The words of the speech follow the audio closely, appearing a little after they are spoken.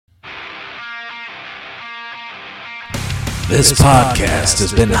This podcast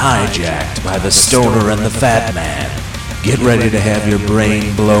has been hijacked by the Stoner and the Fat Man. Get ready to have your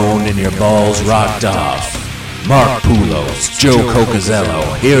brain blown and your balls rocked off. Mark Poulos, Joe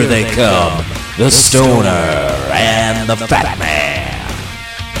Cocazello, here they come. The Stoner and the Fat Man.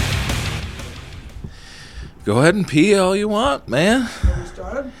 Go ahead and pee all you want, man.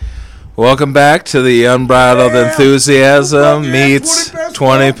 Welcome back to the Unbridled Enthusiasm meets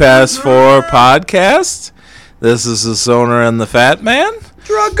 20 past 4 podcast. This is the Stoner and the Fat Man.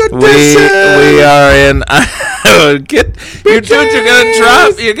 Drunk edition. We are in. You're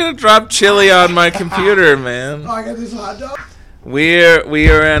gonna drop chili on my computer, man. Oh, I got this hot dog. We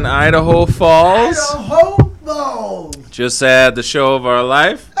are in Idaho Falls. Idaho Falls. Just had the show of our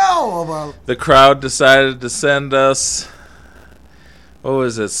life. Oh, The crowd decided to send us, what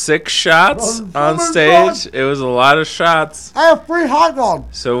was it, 6 shots on stage? It was a lot of shots. I have free hot dog.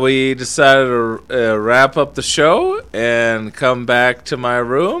 So we decided to wrap up the show and come back to my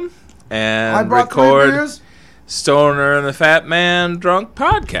room and record Stoner and the Fat Man Drunk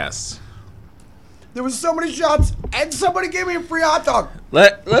Podcast. There was so many shots, and somebody gave me a free hot dog.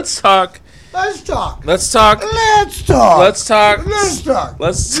 Let's talk. Let's talk. Let's talk. Let's talk. Let's talk.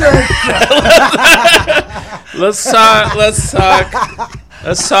 Let's talk. Let's talk.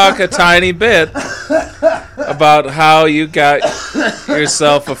 Let's talk a tiny bit about how you got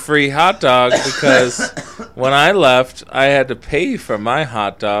yourself a free hot dog, because when I left, I had to pay for my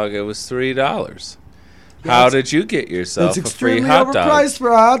hot dog. It was $3. How did you get yourself a free hot dog? It's extremely overpriced for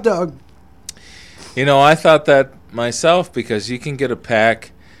a hot dog. You know, I thought that myself, because you can get a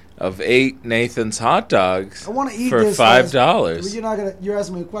pack of 8 Nathan's hot dogs I want to eat for this $5. You're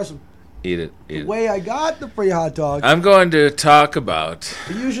asking me a question. Eat it. The way I got the free hot dog. I'm going to talk about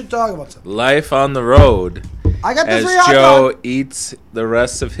You should talk about something. life on the road I got the as free hot Joe dog. eats the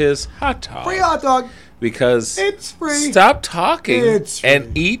rest of his hot dog. Free hot dog. Because It's free. stop talking It's and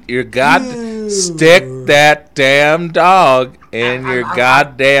free. eat your Ew. stick that damn dog in your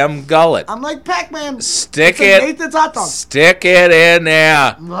goddamn gullet. I'm like Pac-Man. Stick It's like it. Nathan's hot dog. Stick it in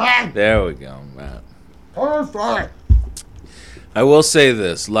there. Mm. There we go, man. Perfect. I will say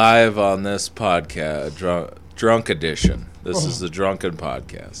this live on this podcast, drunk edition. This is the Drunken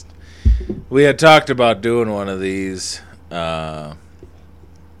Podcast. We had talked about doing one of these, and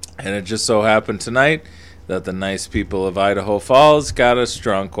it just so happened tonight that the nice people of Idaho Falls got us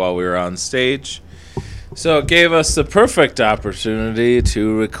drunk while we were on stage. So it gave us the perfect opportunity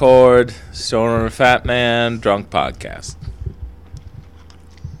to record Stoner and Fat Man Drunk Podcast.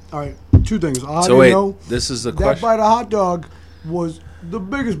 All right, 2 things. I So wait, know this is the that question. bite of hot dog was the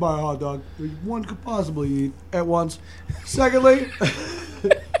biggest bite of hot dog that one could possibly eat at once. Secondly,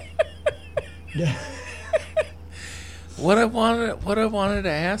 What I wanted to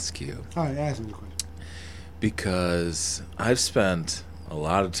ask you, all right, ask me the question. because I've spent a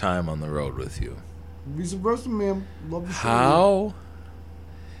lot of time on the road with you. Vice versa, ma'am. Love the show.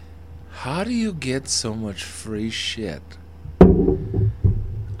 How do you get so much free shit?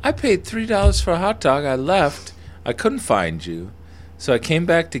 I paid $3 for a hot dog. I left. I couldn't find you, so I came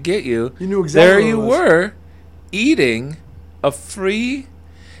back to get you. You knew exactly There what it you was. were, eating a free,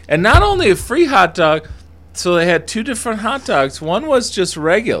 and not only a free hot dog. So they had 2 different hot dogs. One was just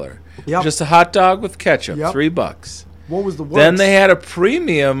regular, Yep. just a hot dog with ketchup, Yep. $3. What was the worst? Then they had a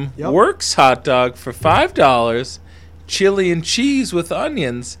premium Yep. Works hot dog for $5, chili and cheese with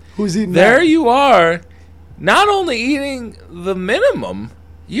onions. Who's eating There that? you are, not only eating the minimum,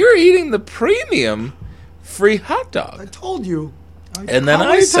 you're eating the premium free hot I dog. told you. And then How I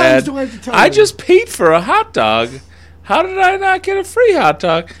many said, times do I have to tell I you? just paid for a hot dog. How did I not get a free hot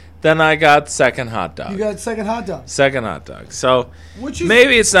dog? Then I got second hot dog. You got second hot dog. Second hot dog. So Which is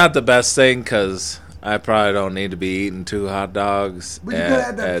maybe it's not the best thing, because I probably don't need to be eating 2 hot dogs. But you could have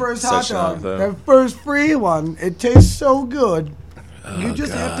had that at first hot such an dog. event. That first free one. It tastes so good. You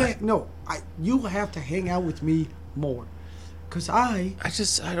just God. have to you have to hang out with me more. Cause I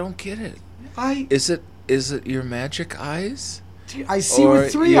I don't get it. I Is it your magic eyes? see or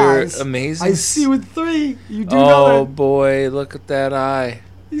with 3 your eyes. amazing I see with 3. You do know Oh that. boy, look at that eye.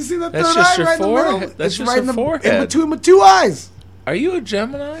 You see that That's third just eye your right in the forehead. middle? That's It's just right your in the, forehead. In between my 2 eyes. Are you a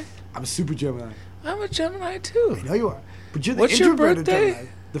Gemini? I'm a super Gemini. I'm a Gemini too. I know you are. But you're the What's your introverted birthday? Gemini.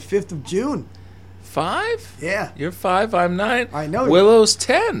 The 5th of June. 5? Yeah. You're 5, I'm 9. I know you. Willow's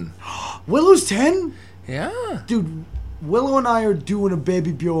 10. Willow's 10? Yeah. Dude, Willow and I are doing a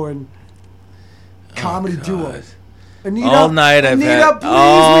Baby Bjorn comedy duo. God. Anita, All night I've Anita, had- please,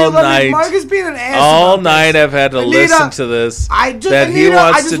 all will you let me- night- Marcus being an ass. All about night this. I've had to Anita, listen to this. Anita, Anita,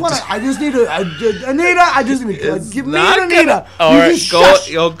 I just need to. Anita, I just need to. It's Give me not an Anita. All You right, just go.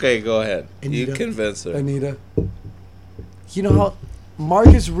 shush. Okay, go ahead. You Anita. convince her. Anita, You know how Mark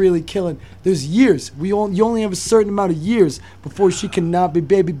is really killing. There's years. You only have a certain amount of years before she cannot be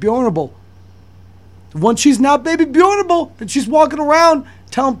baby bornable. Once she's not baby bornable, and she's walking around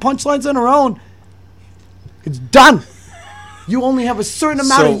telling punchlines on her own, it's done. You only have a certain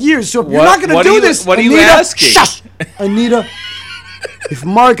amount of years. So if you're not going to do this, what are Anita, you asking? Shush, Anita. If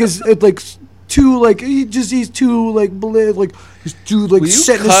Mark is too he's too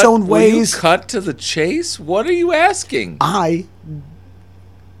set in his own ways. Will you cut to the chase? What are you asking? I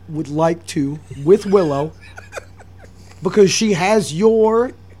would like to with Willow because she has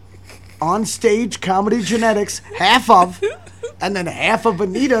your on-stage comedy genetics, half of, and then half of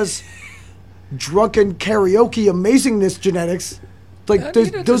Anita's drunken karaoke amazingness genetics. Like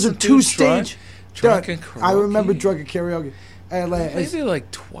those are two stage. Drunken karaoke. I remember drunken karaoke. Maybe like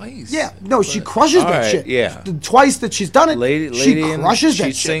twice. Yeah, no, she crushes that shit. Yeah, twice that she's done it, she crushes that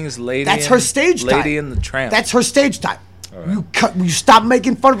shit. She sings "Lady." That's her stage time. Lady and the Tramp. That's her stage time. Right. You stop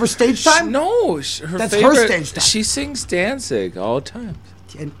making fun of her stage time. No, that's her stage time. She sings Danzig all the time.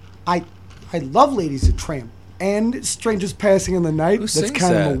 And I love Ladies of Tramp and Strangers Passing in the Night. That's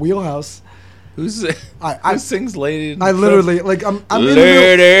kind of a wheelhouse. Who sings Lady? I literally I'm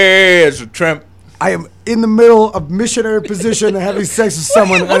Ladies of Tramp. I am in the middle of missionary position and having sex with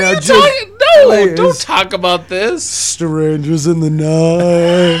someone. What are you talking? No, don't talk about this. Strangers in the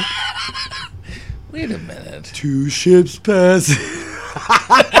night. Wait a minute. Two ships passing.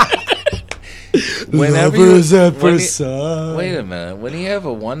 Lovers at first sight. Wait a minute. When you have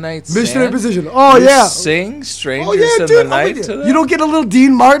a one-night stand, missionary position. Oh yeah. Sing Strangers in the Night to them? You don't get a little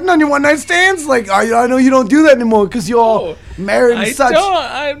Dean Martin on your one-night stands? Like I know you don't do that anymore because you're all married and such.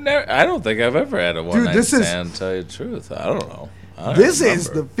 I don't think I've ever had a one-night stand. Tell you the truth, I don't know. This is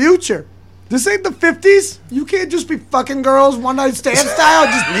the future. This ain't the 50s. You can't just be fucking girls one-night stand style,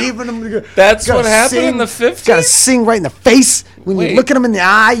 just leaving them. That's what happened in the 50s? You gotta sing right in the face. When you look at them in the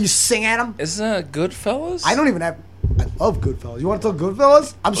eye, you sing at them. Isn't that Goodfellas? I love Goodfellas. You want to talk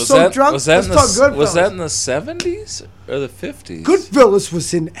Goodfellas? I'm so drunk. Let's talk Goodfellas. Was that in the 70s or the 50s? Goodfellas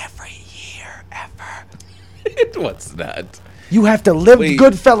was in every year ever. What's that? You have to live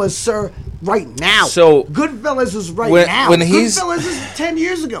Goodfellas, sir, right now. So Goodfellas is now. Goodfellas is 10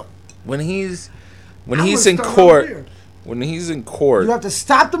 years ago. When he's in court, you have to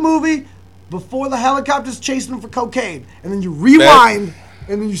stop the movie before the helicopter's chasing him for cocaine, and then you rewind,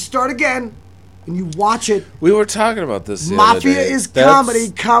 and then you start again, and you watch it. We were talking about this the Mafia other day. Is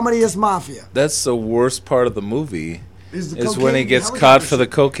comedy, comedy is mafia. That's the worst part of the movie. Is when he gets caught for the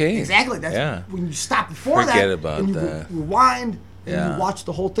cocaine. Exactly. That's when you stop before Forget that. about and you that. Rewind, and you watch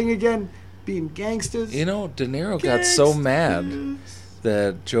the whole thing again, being gangsters. You know, De Niro got so mad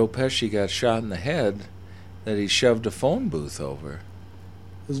that Joe Pesci got shot in the head that he shoved a phone booth over.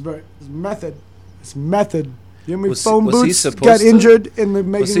 It's method. It's method. You know how many phone booths got injured in the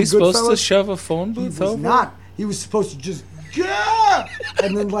making of Goodfellas? Was he supposed to shove a phone booth over? He was not. He was supposed to just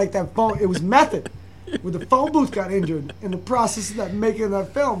and then like that phone. It was method. Where the phone booth got injured in the process of that making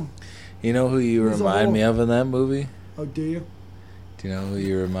that film. You know who you remind me of in that movie? Oh, do you? Do you know who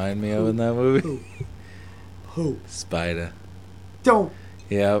you remind me of in that movie? Who? Spider. Don't.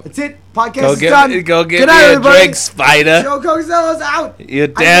 Yep. That's it. Podcast is done. Go get me a drink, Spider. Joe Coxella's out. You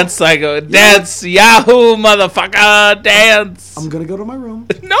dance like a dance, Yahoo, motherfucker, dance. I'm gonna go to my room.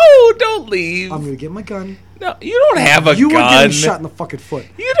 No, don't leave. I'm gonna get my gun. No, you don't have a gun. You were getting shot in the fucking foot.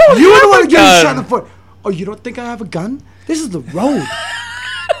 You don't You have were the one a getting gun. shot in the foot. Oh, you don't think I have a gun? This is the road.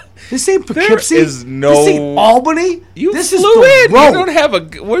 This ain't Poughkeepsie. There is no. This ain't Albany. You this flew is the in. road. You don't have a.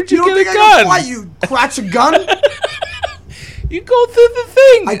 Where'd you, don't get think a I gun? Why you crotch a gun? You go through the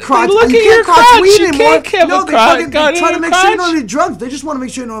thing. I crotch. They look you at your can't crotch crotch. weed You anymore. can't have no, a they gun fucking try in to your make sure you don't crotch. have any drugs. They just want to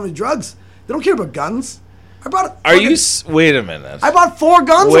make sure you don't have any drugs. They don't care about guns. I brought. Are you? Wait a minute. I bought 4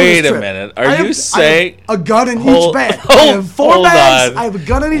 guns. Wait on this a trip. minute. Are you saying I have a gun in each bag? I have 4 hold bags. on. I have a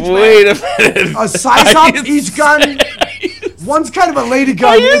gun in each Wait bag. a minute. A size up each gun. One's kind of a lady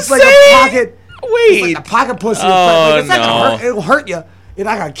gun. Are you It's like a pocket. Wait. It's like a pocket pussy. Oh, It's not gonna hurt. It'll hurt you. It's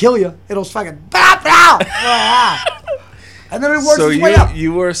not gonna kill you. It'll fucking bop out. And then it works So its way up.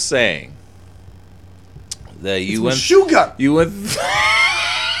 you were saying that you went. Shoe gun. You went.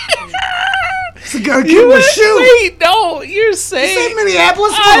 It's gonna kill my shoe. Wait, no, you're saying. This ain't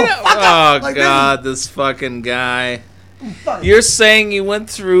Minneapolis. Oh Like God, this fucking guy. You're saying you went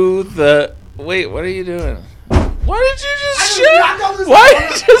through the. Wait, what are you doing? Why did you just shit? Why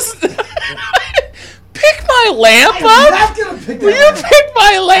did you just pick my lamp I'm up? not gonna pick that Will you lamp up. pick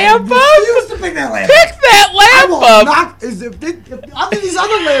my lamp I up? refuse to pick that lamp Pick up. that I lamp will up. knock. If these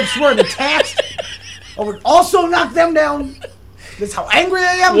other lamps weren't attached, I would also knock them down. That's how angry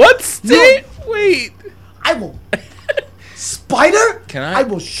I am. What state? Wait. I will spider? Can I I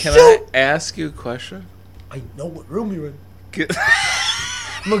will Can shoot. I ask you a question? I know what room you're in. Get-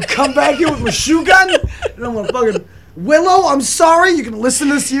 I'm gonna come back here with my shoe gun, and I'm gonna fucking Willow. I'm sorry. You can listen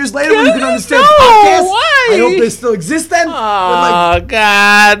to this years later when you can understand podcasts. Why? I hope they still exist then. But, Oh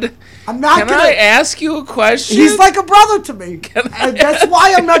God! I'm not Can gonna. I ask you a question? He's like a brother to me, and that's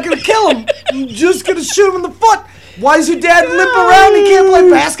why I'm not gonna kill him. I'm just gonna shoot him in the foot. Why does your dad limp around? He can't play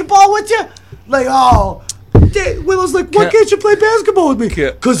basketball with you? Like, oh. Willow's like, why can't you play basketball with me?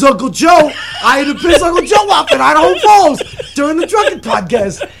 Because Uncle Joe, I had to piss Uncle Joe off in Idaho Falls during the Drunken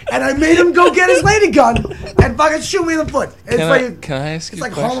podcast, and I made him go get his lady gun and fucking shoot me in the foot. It's Can I ask you it's a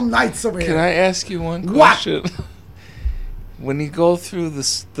like question? Harlem Nights over here. Can I ask you one What? question? When you go through the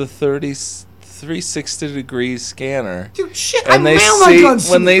 360-degree scanner, Dude, shit, and I they mail my see guns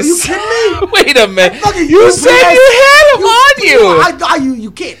to when you. they Are you see- kidding me? Wait a minute! Fucking You said UPS. you had them on you.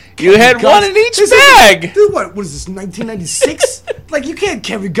 You can't. You had carry one guns. in each This bag. What is this, 1996? Like, you can't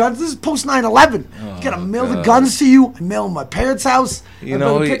carry guns. This is post 9/11. You gotta mail the God. guns to you. I mail them to my parents' house. You I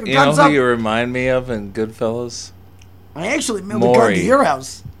know, better who, pick the you know guns who up. you remind me of in Goodfellas? I actually mailed a gun Maury. to your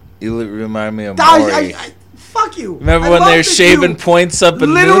house. You remind me of I, Maury. fuck you. Remember I when love they're that shaving you points up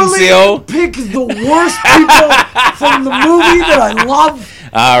in literally Nunzio? pick the worst people from the movie that I love.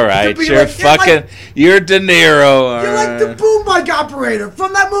 All right, be you're like- you're fucking, like- you're De Niro. all You're like the right. boom mic operator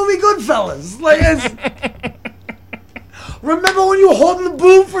from that movie Goodfellas. Like, remember when you were holding the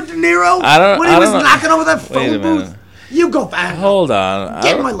boom for De Niro? When he I was don't know. knocking over that Wait a phone booth? minute. You go back. Hold on. I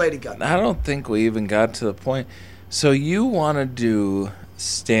Get don't- my lady gun. I don't think we even got to the point. So you want to do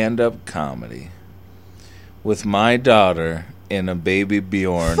stand-up comedy with my daughter in a baby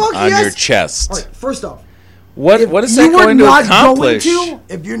Bjorn Fuck on yes. your chest? All right, first off, What if is you that were going to not accomplish? Going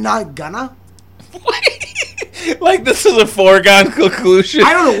to, if you're not gonna, Like this is a foregone conclusion.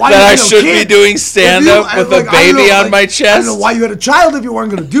 I don't know why that you I had a should kid. be doing stand-up If you- with like, a I don't baby know, on like, my I chest. don't know why you had a child if you weren't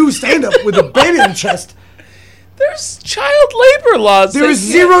gonna do stand up with a baby on your chest. There's child labor laws. There is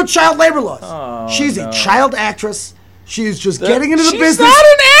They- zero child labor laws. Oh, She's no. a child actress. She is just getting into the she's business. not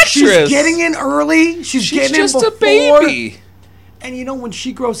an actress. She's getting in early. She's getting just in a before. baby. And you know, when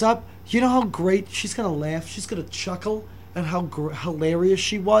she grows up, you know how great she's gonna laugh. She's gonna chuckle at how hilarious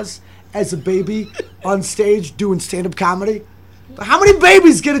she was as a baby on stage doing stand-up comedy. How many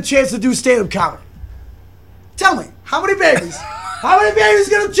babies get a chance to do stand-up comedy? Tell me, how many babies? How many babies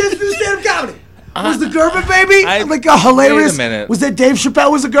get a chance to do stand-up comedy? Was the Gerber baby like a hilarious? Wait a minute. Was that Dave Chappelle?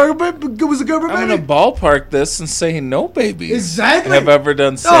 Was a Gerber? Was a Gerber I'm baby? gonna ballpark this and say no babies Exactly. have ever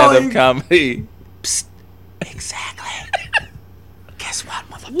done stand-up you- comedy. Exactly. Guess what,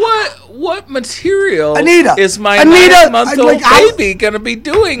 motherfucker? What material Anita. is my Anita, 9-month-old like, I- baby gonna be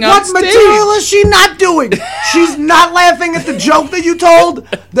doing on What stage? material is she not doing? She's not laughing at the joke that you told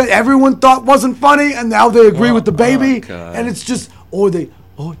that everyone thought wasn't funny, and now they agree with the baby. God. And it's just,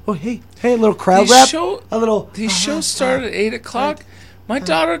 hey, a little crowd These rap, show- a little. These shows start at 8 o'clock. My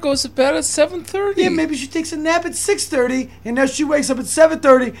daughter goes to bed at 7:30. Yeah, maybe she takes a nap at 6:30, and now she wakes up at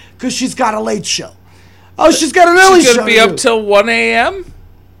 7:30 because she's got a late show. Oh, she's got an early She's show. gonna be to up do. till 1 a.m.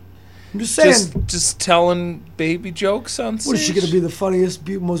 I'm just saying. Just telling baby jokes on stage. What is she gonna be, the funniest,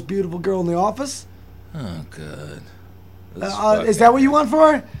 most beautiful girl in the office? Oh, good. Is that what you want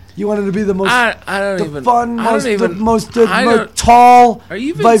for her? You want her to be the most I don't the even. fun, I most, don't even. the most, I most don't- tall, Are you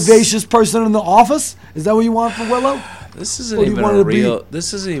even vivacious person in the office? Is that what you want for Willow? This isn't Or do you even want a her to be- real.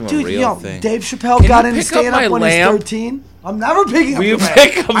 This isn't even Dude, a real thing. Dave Chappelle Can got you into pick up stand my up when lamp? he's 13. I'm never picking up Will your you lamp.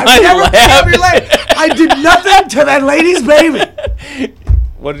 pick up I'm my never picking up lamp? your lamp. I did nothing to that lady's baby.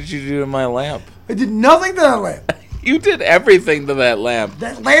 What did you do to my lamp? I did nothing to that lamp. You did everything to that lamp.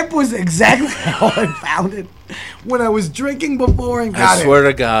 That lamp was exactly how I found it when I was drinking before and got I it. swear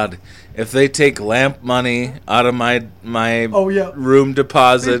to God, if they take lamp money out of my Oh, yeah. room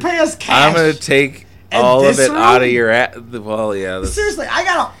deposit, They pay us I'm cash. gonna take And all of this it out of room? your. Well, yeah. This, Seriously, I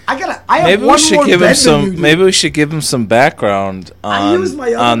have maybe one we should more give bed him than some. you do. Maybe we should give him some background I use my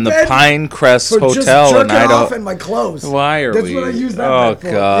other on the bed Pinecrest for just Hotel in jerking off Idaho. in my clothes. Why are That's we? what I use that Oh, bed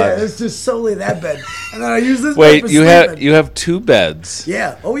for. God. Yeah, it's just solely that bed, and then I use this. Wait, bed for you sleeping. have two beds.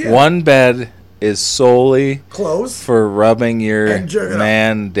 Yeah. Oh yeah. One bed is solely clothes. for rubbing your And jerking off.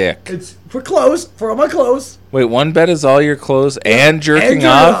 man dick. It's for clothes. For all my clothes. Wait, one bed is all your clothes and jerking and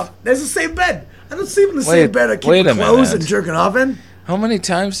off? There's the same bed. I don't sleep in the Wait, same bed. I keep wait a clothes minute. and jerking off in. How many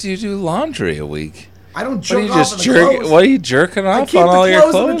times do you do laundry a week? I don't What are jerk you off just in the jerking? clothes. What are you jerking I off keep on the all your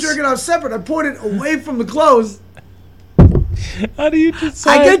clothes and the clothes? jerking off separate. I point it away from the clothes. How do you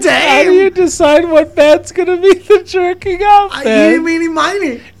decide? get to How do aim. you decide what bed's gonna be the jerking off I bed? eeny, meeny,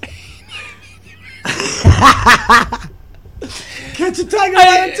 miny. Catch a tiger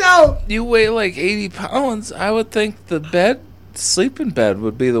by the toe. You weigh like 80 pounds. I would think the bed sleeping bed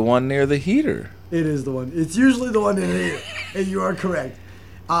would be the one near the heater. It is the one. It's usually the one in here, and you are correct.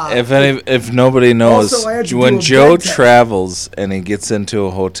 If nobody knows, Also, I had to when do a Joe bed test. travels and he gets into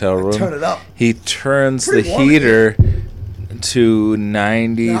a hotel room, turn it up. he turns the Pretty warm in heater to Now,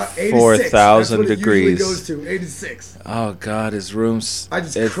 86, 94,000 that's what degrees. It usually goes to 86. Oh God, his room's. I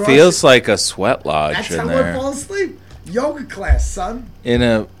just It crush feels like a sweat lodge That's in how I there. fall asleep. Yoga class, son. In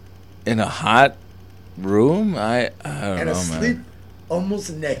a hot room. I don't And know, asleep man.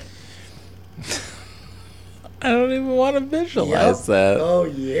 almost naked. I don't even want to visualize Yup. that. Oh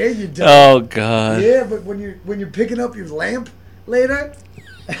yeah, you do. Oh God. Yeah, but when you're picking up your lamp later,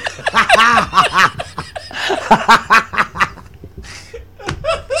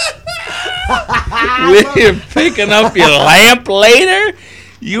 When you're picking up your lamp later,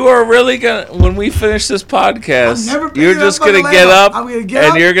 you are really gonna. When we finish this podcast, I'm never picking you're up just on the gonna get lamp. up I'm gonna get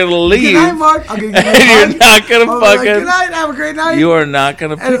and up. you're gonna Good leave. night, Mark. I'm gonna give you a And you're hug. not gonna I'm like, fucking. good night. Have a great night. You are not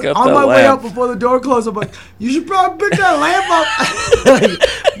gonna And pick up on that my way out lamp. before the door closed, I'm like, you should probably pick that lamp up.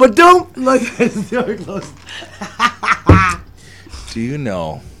 But don't like the door closed. Do you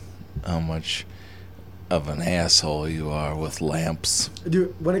know how much of an asshole you are with lamps?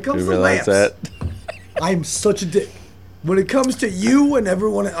 Dude, when it Do comes you to realize lamps, that? I'm such a dick. When it comes to you and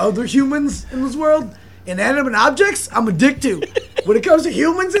everyone other humans in this world, inanimate objects, I'm a dick to. When it comes to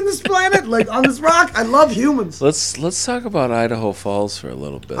humans in this planet, like on this rock, I love humans. Let's talk about Idaho Falls for a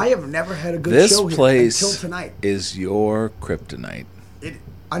little bit. I have never had a good This show here place until tonight. is your kryptonite.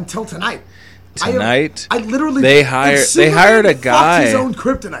 Until tonight. Tonight, I literally they hired a fucked guy. his own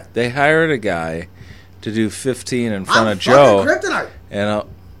kryptonite. They hired a guy to do 15 in front I'm of Joe. fucking kryptonite. And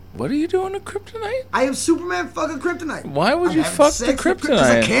what are you doing to kryptonite? I have Superman fucking kryptonite. Why would I'm you having fuck the sex with Because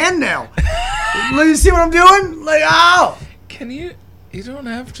kryptonite? I can now. Like, you see what I'm doing? Like, ow! Can you? You don't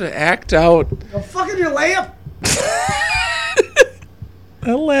have to act out. I'm fucking your lamp.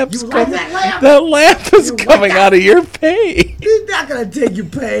 That lamp's You like coming. that lamp? That lamp is You like coming that? out of your pay. He's not gonna take your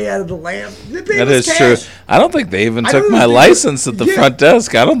pay out of the lamp. The pay That was is cash. true. I don't think they even I took don't my think- license at the yeah. front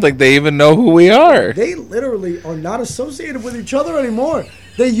desk. I don't think they even know who we are. They literally are not associated with each other anymore.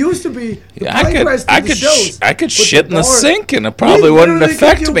 They used to be. The I plane could, crest I did the could, shows, I could but shit in the bar- sink and it We probably wouldn't literally can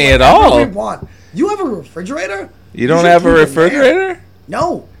affect do me at whatever all. we want. You have a refrigerator? You don't should have a keep it there. refrigerator?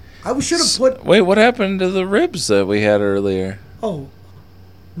 No. I should have put. Wait, what happened to the ribs that we had earlier? Oh,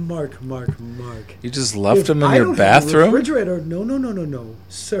 Mark. You just left If them in I your don't have a bathroom? refrigerator. No,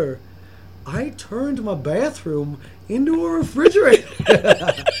 sir. I turned my bathroom into a refrigerator.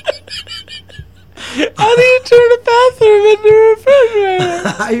 How do you turn a bathroom into a refrigerator?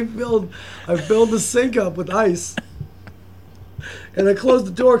 I filled the sink up with ice. And I closed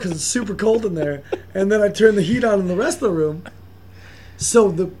the door because it's super cold in there. And then I turned the heat on in the rest of the room.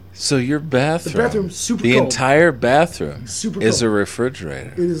 So So your bathroom, bathroom's super the cold. entire bathroom Super is a cold.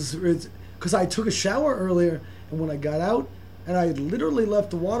 refrigerator. it's because I took a shower earlier, and when I got out, and I had literally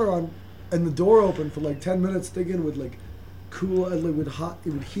left the water on and the door open for like 10 minutes, thinking it would like cool, it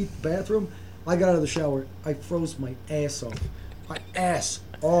would heat the bathroom. I got out of the shower, I froze my ass off. My ass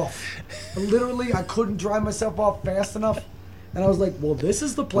off. Literally, I couldn't dry myself off fast enough. And I was like, well, this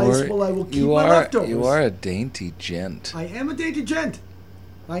is the place where I will keep my leftovers. You are a dainty gent. I am a dainty gent.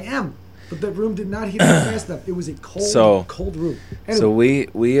 I am. But that room did not heat up fast enough. It was a cold room. Anyway, So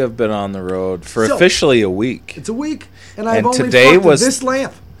we have been on the road for So- officially a week. it's a week, and I've And only today fucked was- this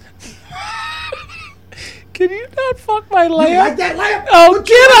lamp. Can you not fuck my You like lamp? that lamp? Oh, Look,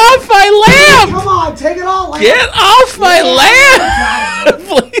 get off my lamp! Come on, take it all, lamp. Get off my Yeah.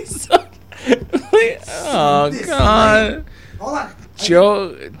 lamp! Please. Please. Oh This God. Hold on.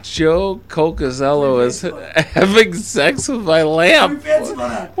 Joe Cocazello is having sex with my lamp.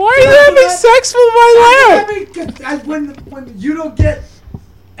 Why Why are you having sex with my lamp? When you don't get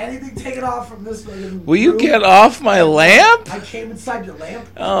anything taken off from this room, Will you get off my lamp? I came inside your lamp.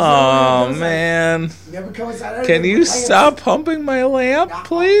 Oh man. You never come inside anything Can you with lamps. stop humping my lamp,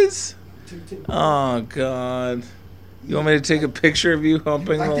 please? Take Oh God. You want me to take a picture of you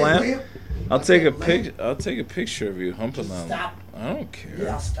humping like the that lamp? I'll take a lamp? pic. I'll take a picture of you humping that lamp. Stop. I don't care.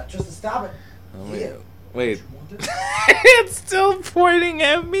 Yeah, just to stop it. Oh, wait. Yeah. Wait. It's still pointing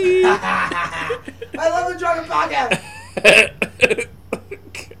at me. I love the Drunken Podcast.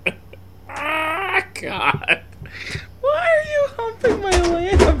 Ah, God. Why are you humping my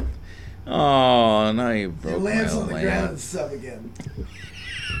lamp? Oh, now you Your broke my lamp's on the ground lamp. and sub again.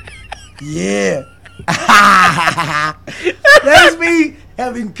 Yeah. That is me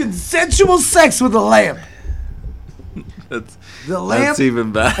having consensual sex with a lamp. The lamp. That's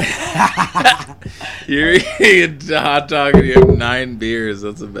even better. You're eating hot dog and you have 9 beers.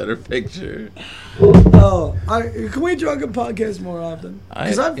 That's a better picture. Oh, can we drunk a podcast more often?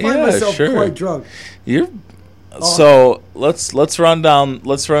 Because I find myself quite drunk. So let's run down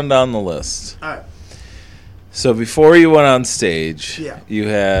the list. All right. So before you went on stage, Yeah. you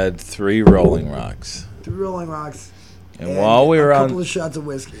had 3 Rolling Rocks. 3 Rolling Rocks. And while we were a on couple of shots of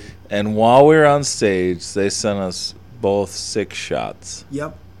whiskey. And while we were on stage, they sent us both 6 shots.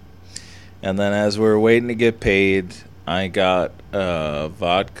 Yep. And then as we were waiting to get paid, I got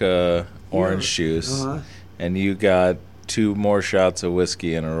vodka orange juice, and you got 2 more shots of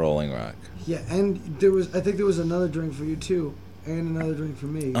whiskey and a Rolling Rock. Yeah, and I think there was another drink for you too, and another drink for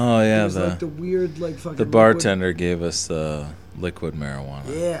me. Oh yeah, it was like the weird fucking. The bartender gave us the liquid marijuana.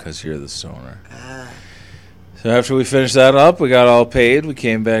 Yeah. Because you're the stoner. So after we finished that up, we got all paid. We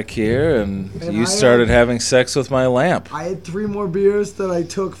came back here, and you started having sex with my lamp. I had 3 more beers that I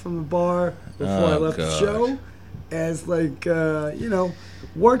took from the bar before I left the show, as work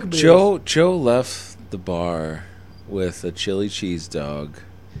beers. Joe left the bar with a chili cheese dog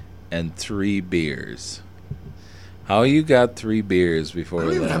and 3 beers. How you got 3 beers before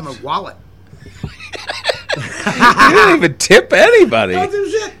we left? I don't even have my wallet. You didn't even tip anybody. I don't do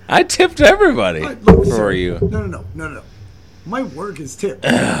shit. I tipped everybody for you. No. My work is tipped.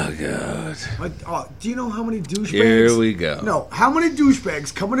 Oh, God. Do you know how many douchebags? Here we go. No, how many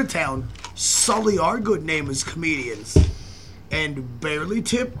douchebags come into town, sully our good name as comedians, and barely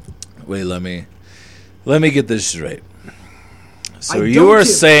tip? Wait, let me get this straight. So I you don't are tip.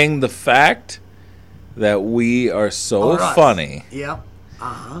 saying the fact that we are so funny, Yep.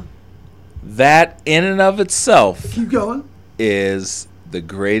 that in and of itself Keep going. is the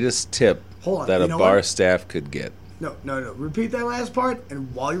greatest tip Hold on. that You a know bar what? staff could get. No. Repeat that last part,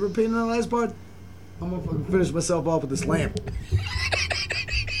 and while you're repeating that last part, I'm gonna fucking finish myself off with this lamp.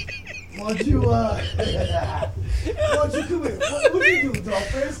 Why don't you come here? What are you doing,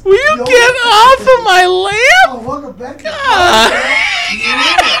 Dolphins? Will you get off of my lamp? Oh, welcome back.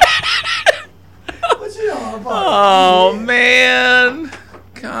 What you know about? Oh man,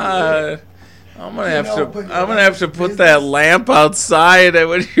 God, I'm gonna have to put that lamp outside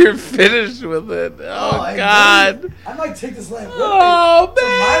when you're finished with it. Oh God. I might take this lamp with me. Oh to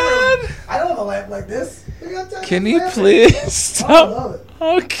my room. man. I don't have a lamp like this. Can you please stop? I love it.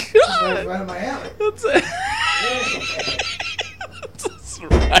 Oh It's God. right in my alley. That's it. It's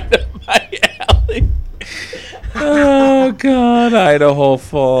right up my alley. Oh God, Idaho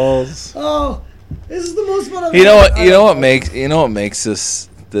Falls. Oh, this is the most fun I've You know what? had. You know what makes this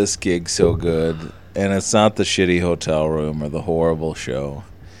gig so good, and it's not the shitty hotel room or the horrible show.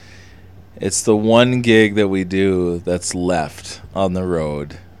 It's the one gig that we do that's left on the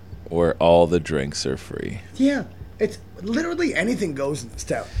road, where all the drinks are free. Yeah, it's literally anything goes in this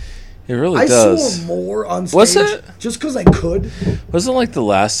town. It really I does. swore more on stage Was it? just because I could. Wasn't like the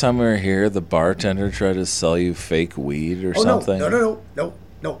last time we were here, the bartender tried to sell you fake weed or something? No.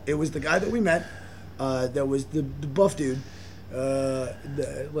 It was the guy that we met. That was the buff dude. Not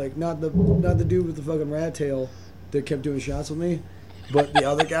the dude with the fucking rat tail that kept doing shots with me, but the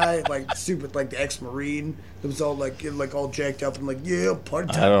other guy, stupid, the ex-Marine that was all all jacked up and party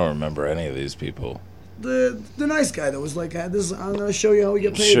time. I don't remember any of these people. The nice guy that was this. I'm gonna show you how we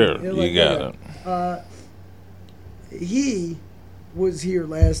get paid. Sure, you got it. He was here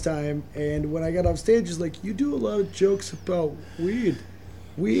last time, and when I got off stage, he's like, "You do a lot of jokes about weed.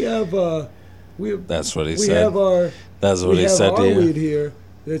 We have That's what he we said. have our That's what we he have said our to you. weed here.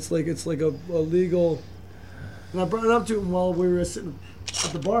 It's like a legal." And I brought it up to him while we were sitting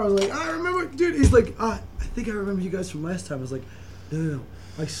at the bar. I was like, "I remember, dude." He's like, "I think I remember you guys from last time." I was like, "No.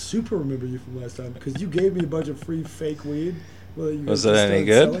 I super remember you from last time because you gave me a bunch of free fake weed." Was it any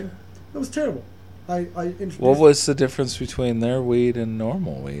good? Selling. It was terrible. I introduced. What was the difference between their weed and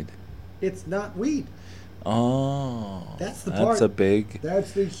normal weed? It's not weed. Oh, That's the part. That's a big.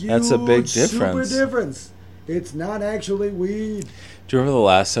 That's the huge. That's a big Super difference. difference. It's not actually weed. Do you remember the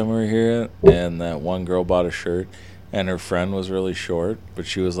last time we were here and that one girl bought a shirt and her friend was really short, but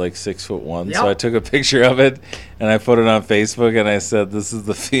she was 6'1"? So Yep. I took a picture of it and I put it on Facebook and I said, "This is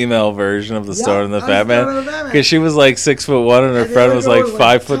the female version of the Yep, Stoner and the I'm Fat Stoner Man," and the Fat Man. because she was 6'1" and her And the friend other was girl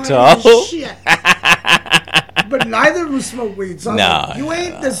 5 foot tiny as tall. shit. But neither of them smoke weed. So I'm No, like, you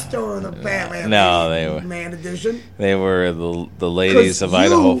ain't the Stoner and the Fat Man. No, they were. Man edition. They were the ladies of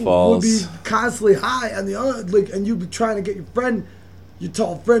Idaho Falls. You would be constantly high on the other, and you'd be trying to get your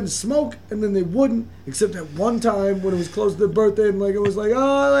tall friend to smoke, and then they wouldn't, except at one time when it was close to their birthday, and it was like,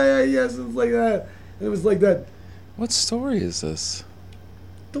 oh, yes, it's like that. And it was like that. What story is this?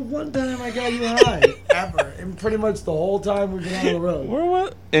 The one time I got you high, ever. And pretty much the whole time we've been on the road. Where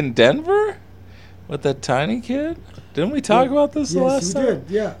what? In Denver? With that tiny kid? Didn't we talk about this the last time?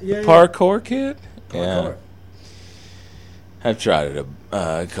 Yes, we did. Yeah. Parkour kid? Parkour. Yeah. I've tried it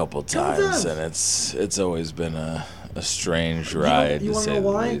a couple times, and it's always been a strange ride. You to want say to know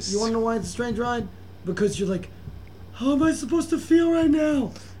the why? least. You want to know why it's a strange ride? Because you're like, how am I supposed to feel right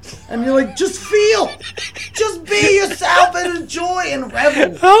now? And you're like, just feel. Just be yourself and enjoy and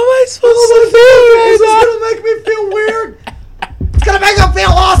revel. How am I supposed to feel right This is now? going to make me feel weird. It's going to make me feel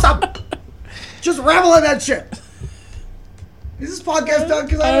awesome. Just revel in that shit. Is this podcast done?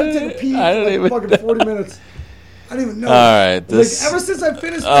 Because I had to take a pee for like fucking 40 minutes. I didn't even know. All right, this. Like, ever since I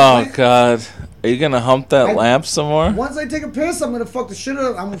finished Oh God, are you gonna hump that lamp some more? once I take a piss, I'm going to fuck the shit out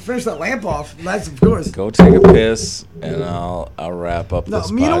of it. I'm going to finish that lamp off. That's of course. Go take a piss, and I'll wrap up No, this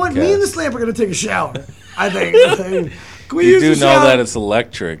you know what? Me and this podcast. lamp are going to take a shower. I think. Can we You use do the know shower? that it's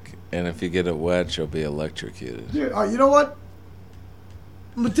electric, and if you get it wet, you'll be electrocuted. Dude, you know what?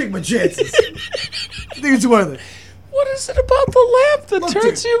 I'm going to take my chances. I think it's worth it. What is it about the lamp that Look,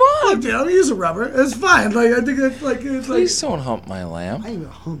 turns dude. you on? Look, dude, I'm using rubber. It's fine. Like I think it's like it's Please like. don't hump my lamp. I ain't even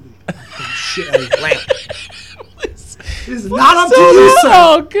hungry. Shit out of the lamp. It is not up to you, sir.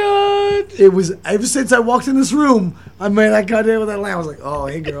 Oh God! It was ever since I walked in this room. I made that goddamn with that lamp. I was like, oh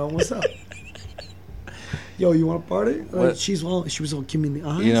hey girl, what's up? Yo, you want to party? Like, she was all giving me the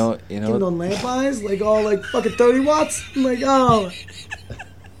eyes. You know Giving me what? the lamp eyes, like all like fucking 30 watts. I'm like, oh.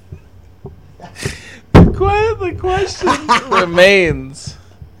 The question remains: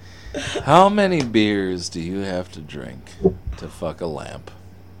 how many beers do you have to drink to fuck a lamp?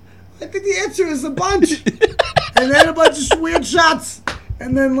 I think the answer is a bunch, and then a bunch of weird shots,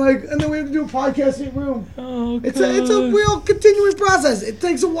 and then we have to do a podcast in your room. Oh, It's a real continuing process. It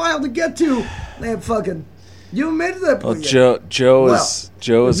takes a while to get to lamp fucking. You haven't made it to that Well, point yet. Joe Well, is if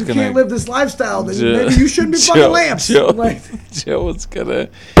you gonna can't live this lifestyle, then Joe- maybe you shouldn't be fucking lamps. Joe is gonna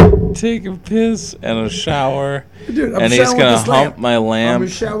take a piss and a shower, Dude, I'm and he's showering gonna with this hump lamp. my I'm lamp.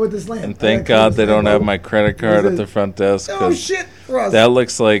 gonna shower with this lamp. And I thank gotta God clean they this don't lamp have up. my credit card at the front desk Oh because shit, Russ. that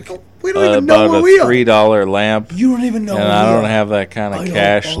looks like We don't even know about where a we are. $3 lamp, You don't even know. and where I we don't are. have that kind of Oh, you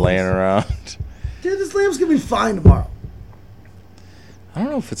cash don't. laying around. Dude, this lamp's gonna be fine tomorrow. I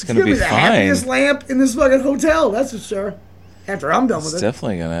don't know if it's It's gonna be the fine. happiest lamp in this fucking hotel. That's for sure. After I'm done It's with it.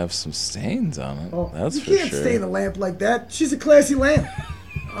 definitely gonna have some stains on it. Oh, That's you for can't sure. stain a lamp like that. She's a classy lamp.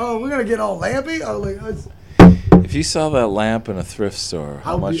 Oh, we're gonna get all lampy. Oh, like If you saw that lamp in a thrift store,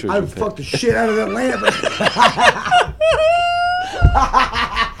 how much would you I'd pay? fuck the shit out of that lamp.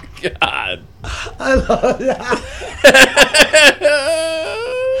 God. I love that.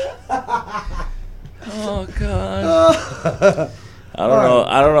 Oh God.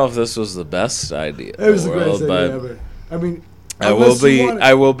 I don't know if this was the best idea. It was the in the world, greatest idea but ever. I mean, I will unless you be. want it-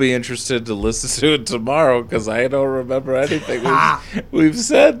 I will be interested to listen to it tomorrow because I don't remember anything we've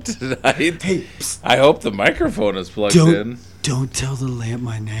said tonight. Hey, psst, I hope the microphone is plugged in. don't tell the lamp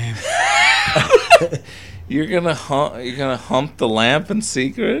my name. You're gonna hump the lamp in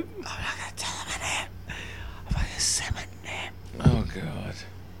secret. I'm not gonna tell him my name. I'm gonna say my name. Oh God.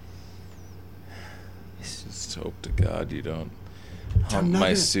 Just hope to God you don't hump not my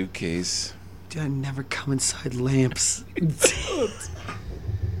gonna- suitcase. Dude, I never come inside lamps.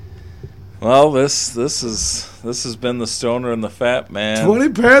 Well, this has been the Stoner and the Fat Man. 20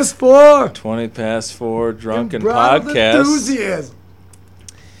 past 4. 20 past 4 drunken Unbridled podcast. enthusiasm.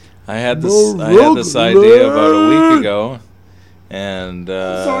 I had this idea about a week ago, and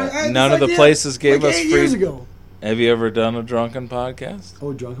Sorry, I had none this of the idea places gave like us 8 free. years ago. Have you ever done a drunken podcast?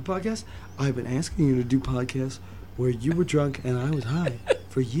 Oh, drunken podcast? I've been asking you to do podcasts where you were drunk and I was high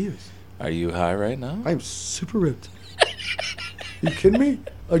for years. Are you high right now? I'm super ripped. You kidding me?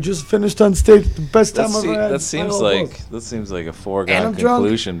 I just finished on stage the best time I've ever had. That seems like a And foregone I'm drunk.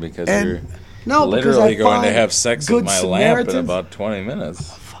 conclusion because And- you're No, because literally I going to find have sex good with my lamp in Samaritans- about 20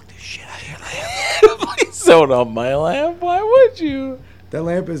 minutes. Fuck this shit out of your lamp. Please don't hump my lamp. Why would you? That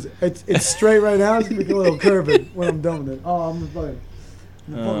lamp it's straight right now. It's gonna be a little curving when I'm done with it. Oh, I'm fucking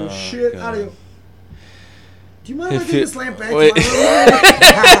Oh, shit out of God. you. Do you mind if I If take you- this lamp back wait. to my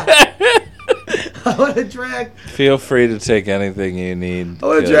room? I want to drag. Feel free to take anything you need. I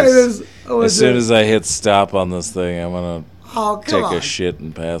want to drag because this. I wanna As soon drag- as I hit stop on this thing, I'm gonna oh, come take on. a shit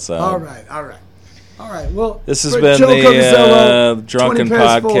and pass out. All right. Well, This has for been Joe the Cocosello, Drunken 20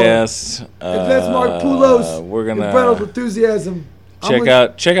 past 4. Podcast. And that's Mark Poulos. We're Unbridled gonna enthusiasm. Check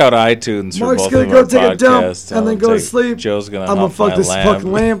out iTunes for Mark's both gonna of go our take a dump podcasts. and then go to sleep. Joe's gonna I'm gonna hump my fuck this lamp,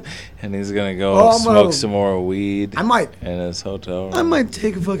 fucking lamp. and he's gonna go Oh, I'm smoke gonna- some more weed I might. in his hotel room. I might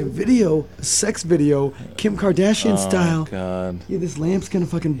take a fucking video, a sex video, Kim Kardashian style. Oh God! Yeah, this lamp's gonna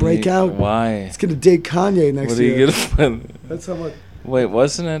fucking break out. Why? It's gonna date Kanye next What are year. you gonna put? That's how much. Wait,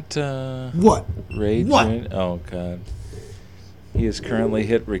 wasn't it What? Rage? What? Oh God! He is currently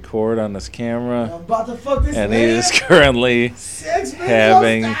hit record on his camera, I'm about to fuck this and lamp. he is currently Sex video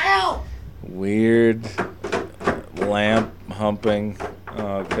having style. weird lamp humping.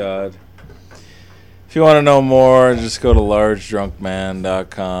 Oh God! If you want to know more, just go to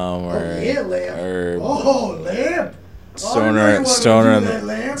largedrunkman.com or lamp. or Lamp. Stoner Stoner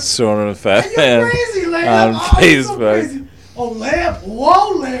and Fat You Man crazy, lamp. on Oh, you're so Facebook. crazy. Oh, lamp.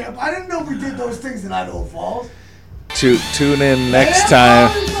 Whoa, lamp. I didn't know we did those things in Idaho Falls. Tune in next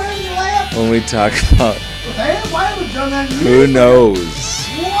Lamp, time oh, lamp. when we talk about Lamp, why haven't we done that in who years? knows.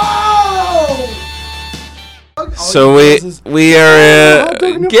 Whoa. So we are Hot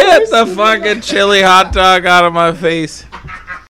dog in your get face? the fucking chili hot dog out of my face.